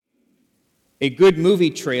A good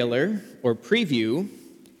movie trailer or preview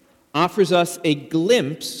offers us a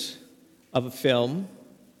glimpse of a film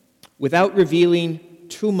without revealing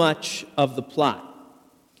too much of the plot.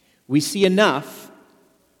 We see enough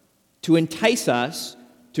to entice us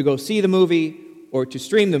to go see the movie or to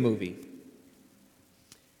stream the movie.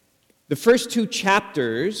 The first two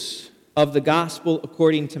chapters of the Gospel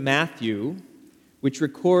according to Matthew, which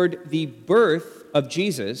record the birth of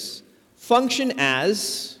Jesus, function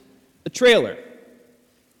as a trailer,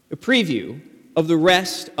 a preview of the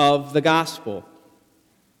rest of the Gospel.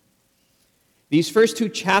 These first two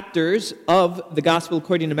chapters of the Gospel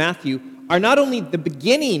according to Matthew are not only the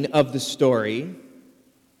beginning of the story,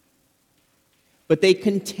 but they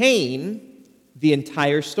contain the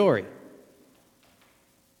entire story.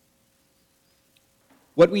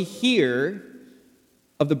 What we hear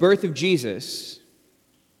of the birth of Jesus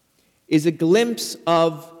is a glimpse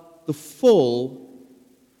of the full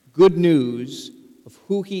good news of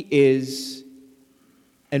who he is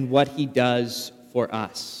and what he does for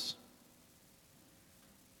us.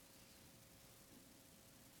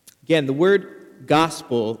 Again, the word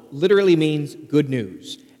gospel literally means good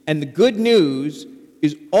news. And the good news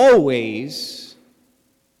is always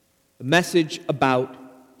the message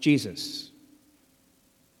about Jesus,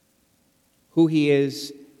 who he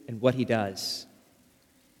is and what he does.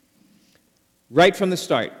 Right from the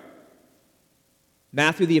start,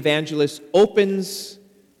 Matthew the evangelist opens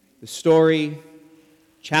the story,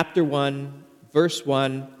 chapter 1, verse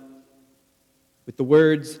 1, with the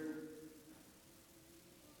words,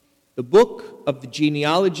 "The book of the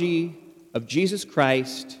genealogy of Jesus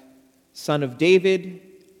Christ, son of David,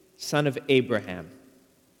 son of Abraham."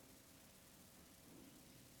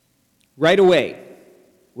 Right away,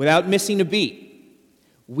 without missing a beat,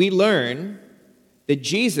 we learn that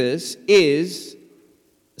Jesus is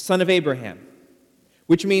son of Abraham,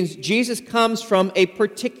 which means Jesus comes from a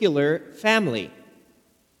particular family.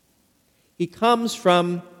 He comes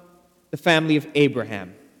from the family of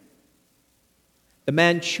Abraham, the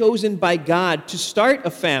man chosen by God to start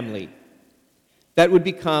a family that would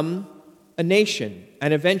become a nation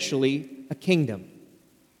and eventually a kingdom.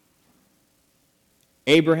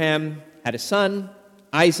 Abraham had a son,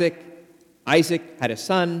 Isaac. Isaac had a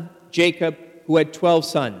son, Jacob, who had 12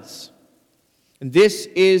 sons. And this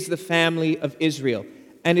is the family of Israel.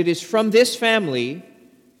 And it is from this family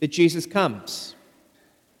that Jesus comes.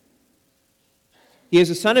 He is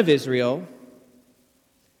a son of Israel,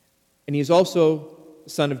 and he is also the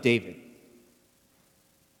son of David.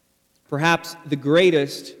 Perhaps the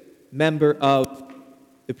greatest member of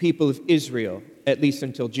the people of Israel, at least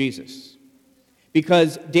until Jesus.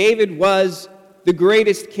 Because David was the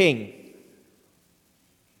greatest king,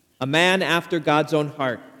 a man after God's own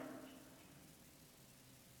heart.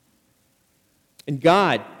 And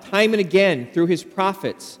God, time and again, through his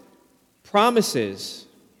prophets, promises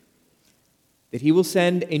that he will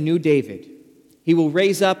send a new David. He will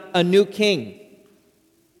raise up a new king,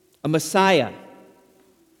 a Messiah,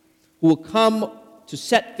 who will come to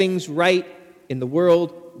set things right in the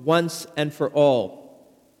world once and for all.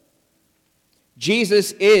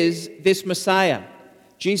 Jesus is this Messiah.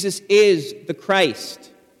 Jesus is the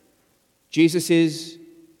Christ. Jesus is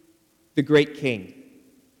the great King.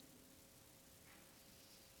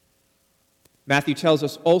 Matthew tells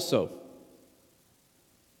us also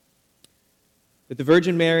that the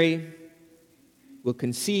Virgin Mary will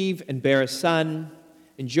conceive and bear a son,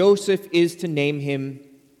 and Joseph is to name him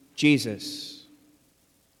Jesus,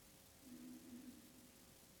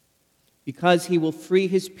 because he will free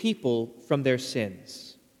his people from their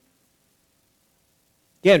sins.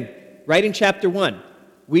 Again, right in chapter 1,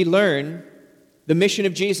 we learn the mission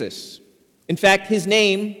of Jesus. In fact, his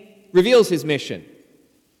name reveals his mission.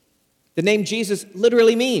 The name Jesus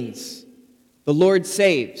literally means the Lord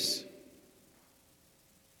saves.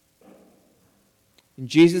 And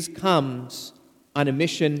Jesus comes on a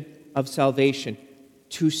mission of salvation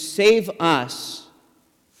to save us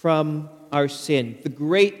from our sin, the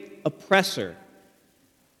great oppressor.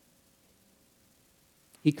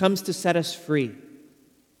 He comes to set us free.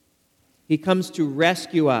 He comes to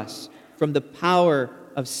rescue us from the power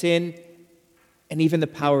of sin and even the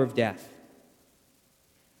power of death.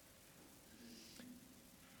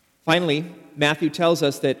 Finally, Matthew tells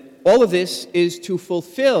us that all of this is to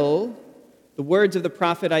fulfill the words of the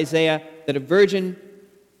prophet Isaiah, that a virgin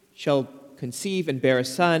shall conceive and bear a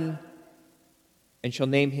son, and shall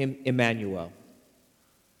name him Emmanuel.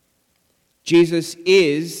 Jesus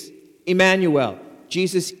is Emmanuel.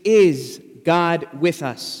 Jesus is God with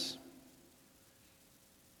us.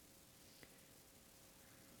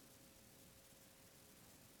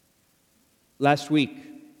 Last week,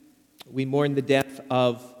 we mourn the death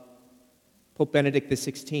of Pope Benedict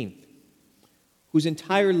XVI, whose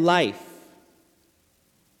entire life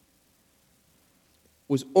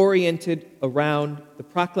was oriented around the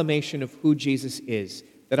proclamation of who Jesus is,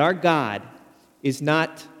 that our God is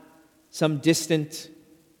not some distant,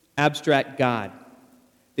 abstract God,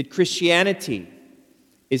 that Christianity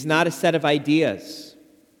is not a set of ideas,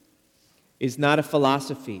 is not a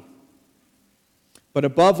philosophy, but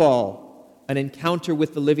above all, an encounter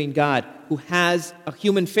with the living God who has a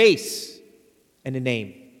human face and a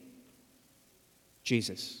name,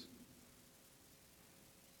 Jesus.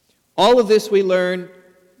 All of this we learn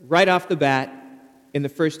right off the bat in the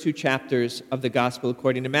first two chapters of the Gospel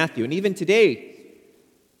according to Matthew. And even today,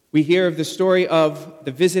 we hear of the story of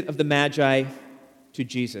the visit of the Magi to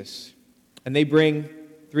Jesus. And they bring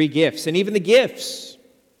 3 gifts. And even the gifts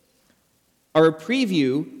are a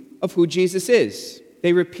preview of who Jesus is.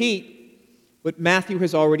 They repeat what Matthew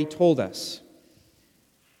has already told us.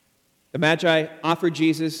 The Magi offer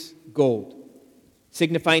Jesus gold,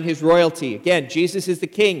 signifying his royalty. Again, Jesus is the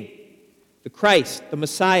King, the Christ, the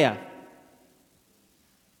Messiah.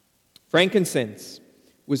 Frankincense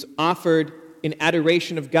was offered in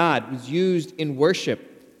adoration of God, was used in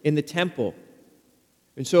worship in the temple.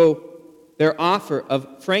 And so their offer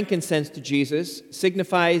of frankincense to Jesus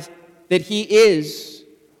signifies that he is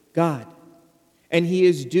God, and he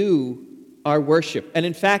is due our worship. And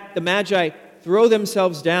in fact, the Magi throw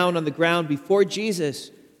themselves down on the ground before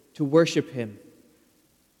Jesus to worship him.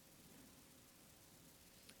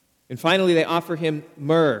 And finally, they offer him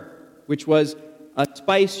myrrh, which was a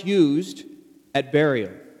spice used at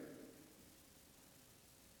burial.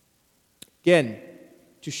 Again,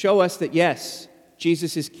 to show us that yes,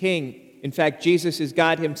 Jesus is King. In fact, Jesus is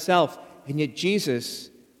God himself. And yet Jesus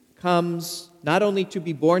comes not only to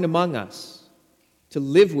be born among us, to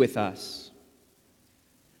live with us,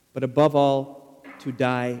 but above all, to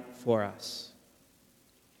die for us.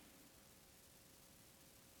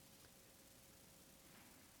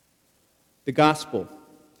 The gospel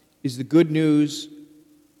is the good news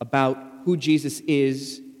about who Jesus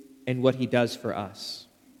is and what he does for us.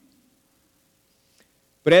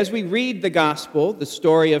 But as we read the gospel, the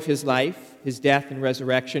story of his life, his death and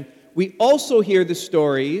resurrection, we also hear the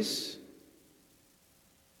stories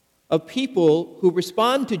of people who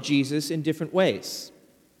respond to Jesus in different ways.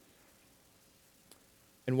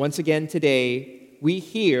 And once again today, we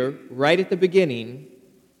hear right at the beginning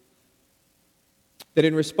that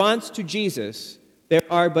in response to Jesus, there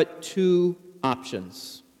are but 2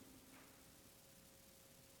 options.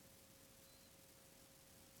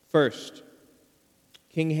 First,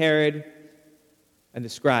 King Herod and the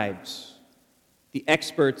scribes, the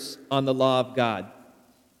experts on the law of God,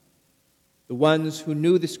 the ones who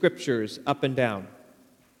knew the scriptures up and down.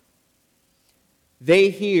 They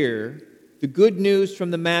hear the good news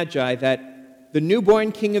from the Magi that the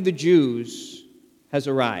newborn King of the Jews has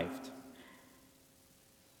arrived.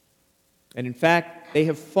 And in fact, they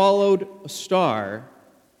have followed a star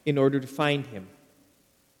in order to find him.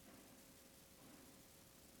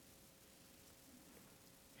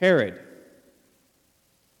 Herod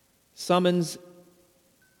summons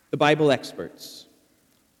the Bible experts,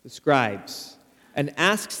 the scribes, and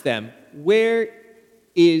asks them, where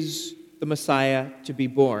is the Messiah to be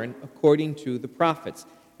born according to the prophets?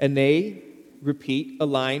 And they repeat a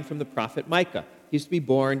line from the prophet Micah. He's to be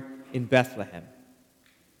born in Bethlehem.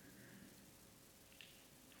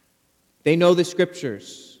 They know the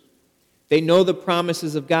scriptures. They know the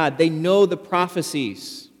promises of God. They know the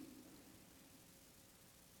prophecies.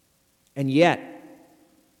 And yet,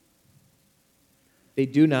 they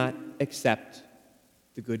do not accept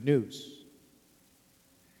the good news.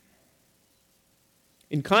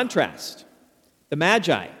 In contrast, the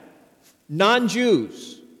Magi,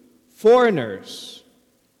 non-Jews, foreigners,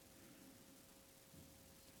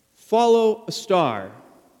 follow a star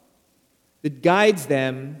that guides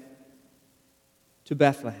them to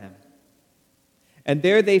Bethlehem. And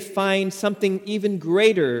there they find something even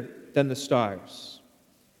greater than the stars.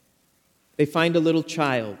 They find a little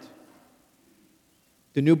child,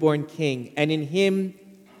 the newborn king, and in him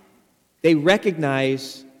they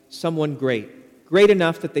recognize someone great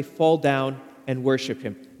enough that they fall down and worship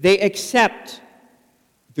him. They accept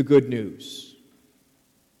the good news.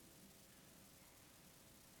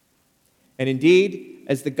 And indeed,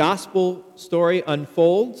 as the gospel story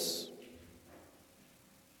unfolds,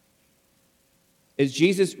 as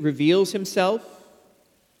Jesus reveals himself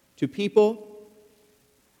to people,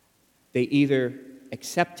 they either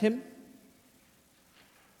accept him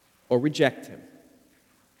or reject him.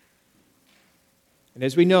 And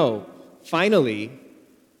as we know, finally,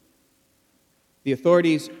 The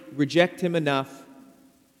authorities reject him enough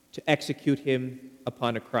to execute him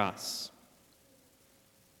upon a cross.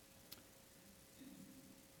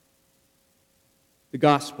 The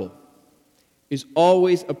gospel is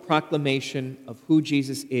always a proclamation of who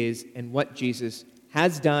Jesus is and what Jesus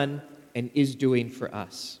has done and is doing for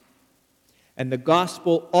us. And the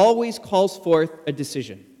gospel always calls forth a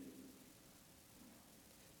decision.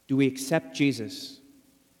 Do we accept Jesus?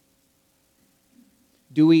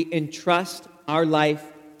 Do we entrust our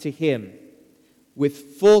life to him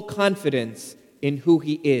with full confidence in who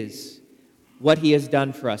he is, what he has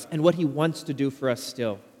done for us, and what he wants to do for us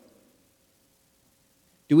still?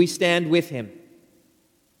 Do we stand with him?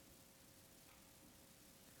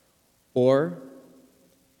 Or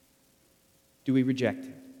do we reject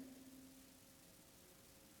him?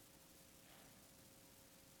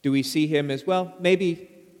 Do we see him as, well, maybe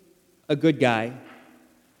a good guy,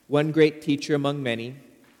 one great teacher among many,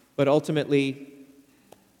 but ultimately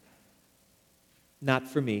not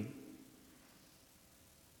for me?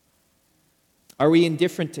 Are we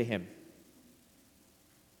indifferent to him?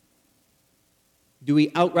 Do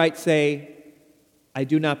we outright say, I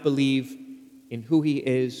do not believe in who he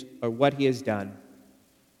is or what he has done?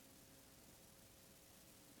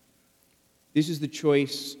 This is the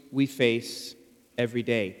choice we face every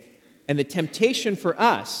day. And the temptation for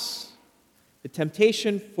us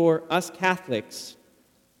Catholics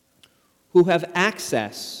who have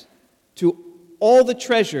access to all the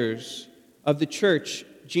treasures of the church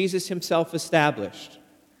Jesus himself established,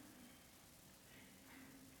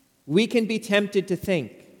 we can be tempted to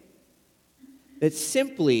think that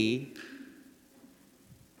simply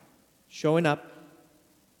showing up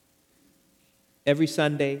every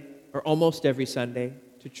Sunday or almost every Sunday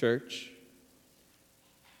to church,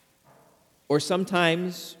 or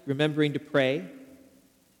sometimes remembering to pray,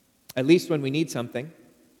 at least when we need something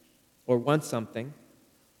or want something,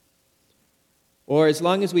 or as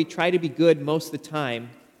long as we try to be good most of the time,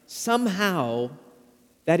 somehow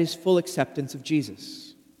that is full acceptance of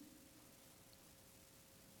Jesus.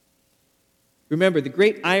 Remember, the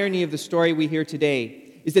great irony of the story we hear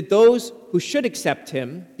today is that those who should accept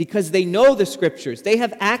him, because they know the Scriptures, they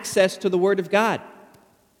have access to the Word of God,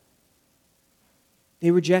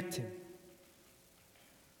 they reject him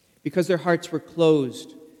because their hearts were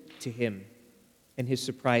closed to him and his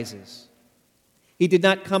surprises. He did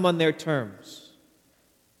not come on their terms.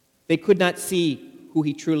 They could not see who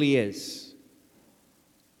he truly is.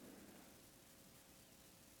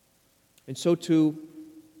 And so too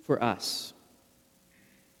for us.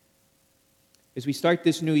 As we start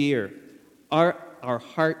this new year, are our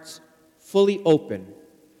hearts fully open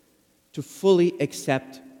to fully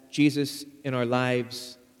accept Jesus in our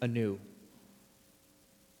lives anew?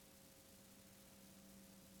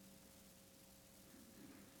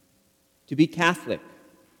 To be Catholic,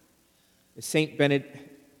 as St. Benedict,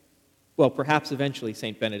 well, perhaps eventually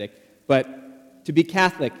St. Benedict, but to be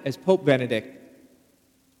Catholic, as Pope Benedict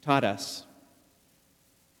taught us,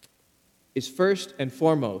 is first and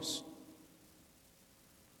foremost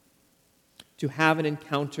to have an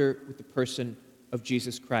encounter with the person of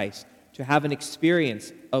Jesus Christ, to have an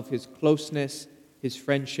experience of his closeness, his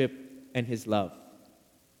friendship, and his love.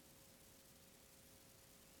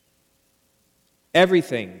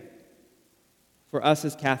 Everything for us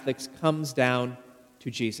as Catholics comes down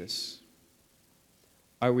to Jesus.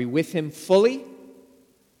 Are we with him fully?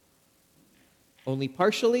 Only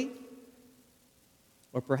partially?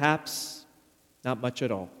 Or perhaps not much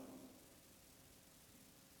at all?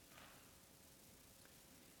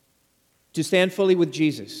 To stand fully with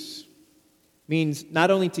Jesus means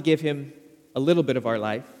not only to give him a little bit of our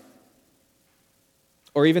life,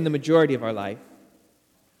 or even the majority of our life,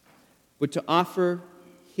 but to offer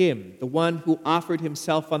him, the one who offered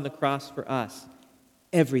himself on the cross for us,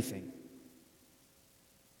 everything.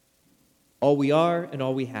 All we are and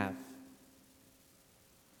all we have.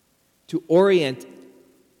 To orient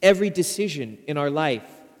every decision in our life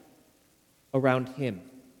around him.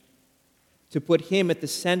 To put him at the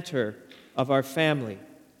center of our family.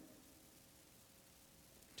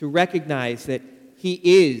 To recognize that he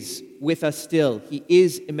is with us still. He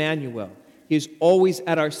is Emmanuel. He is always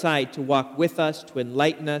at our side to walk with us, to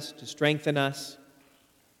enlighten us, to strengthen us,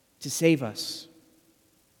 to save us.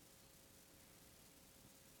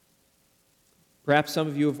 Perhaps some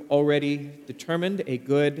of you have already determined a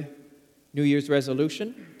good New Year's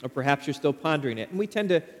resolution, or perhaps you're still pondering it. And we tend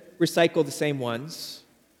to recycle the same ones.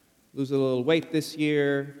 Lose a little weight this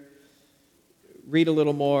year, read a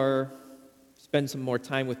little more, spend some more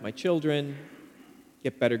time with my children,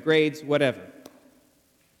 get better grades, whatever.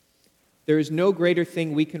 There is no greater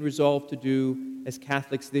thing we can resolve to do as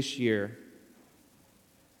Catholics this year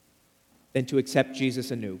than to accept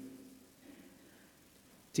Jesus anew,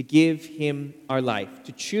 to give him our life,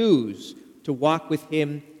 to choose to walk with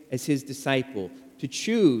him as his disciple, to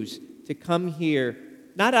choose to come here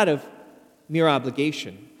not out of mere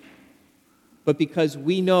obligation, but because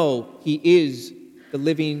we know he is the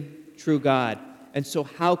living, true God. And so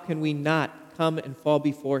how can we not come and fall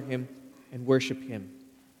before him and worship him?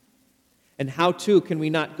 And how, too, can we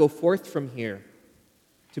not go forth from here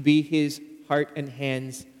to be his heart and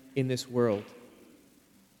hands in this world?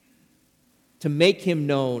 To make him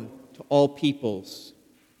known to all peoples,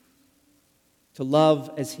 to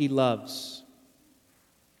love as he loves.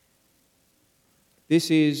 This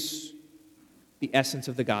is the essence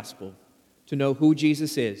of the gospel, to know who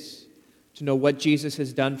Jesus is, to know what Jesus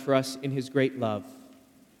has done for us in his great love,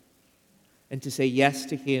 and to say yes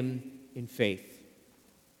to him in faith,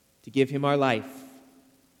 to give him our life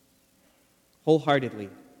wholeheartedly,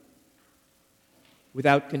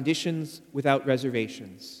 without conditions, without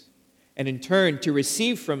reservations, and in turn to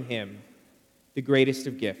receive from him the greatest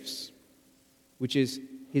of gifts, which is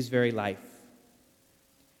his very life.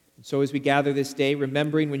 And so as we gather this day,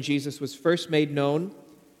 remembering when Jesus was first made known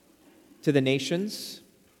to the nations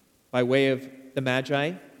by way of the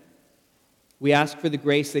Magi, we ask for the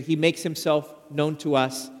grace that he makes himself known to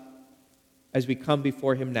us as we come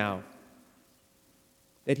before him now.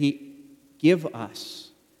 That he give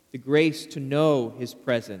us the grace to know his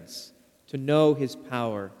presence, to know his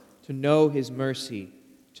power, to know his mercy,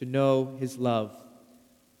 to know his love,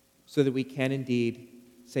 so that we can indeed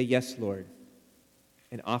say, yes, Lord,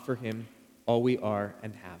 and offer him all we are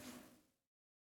and have.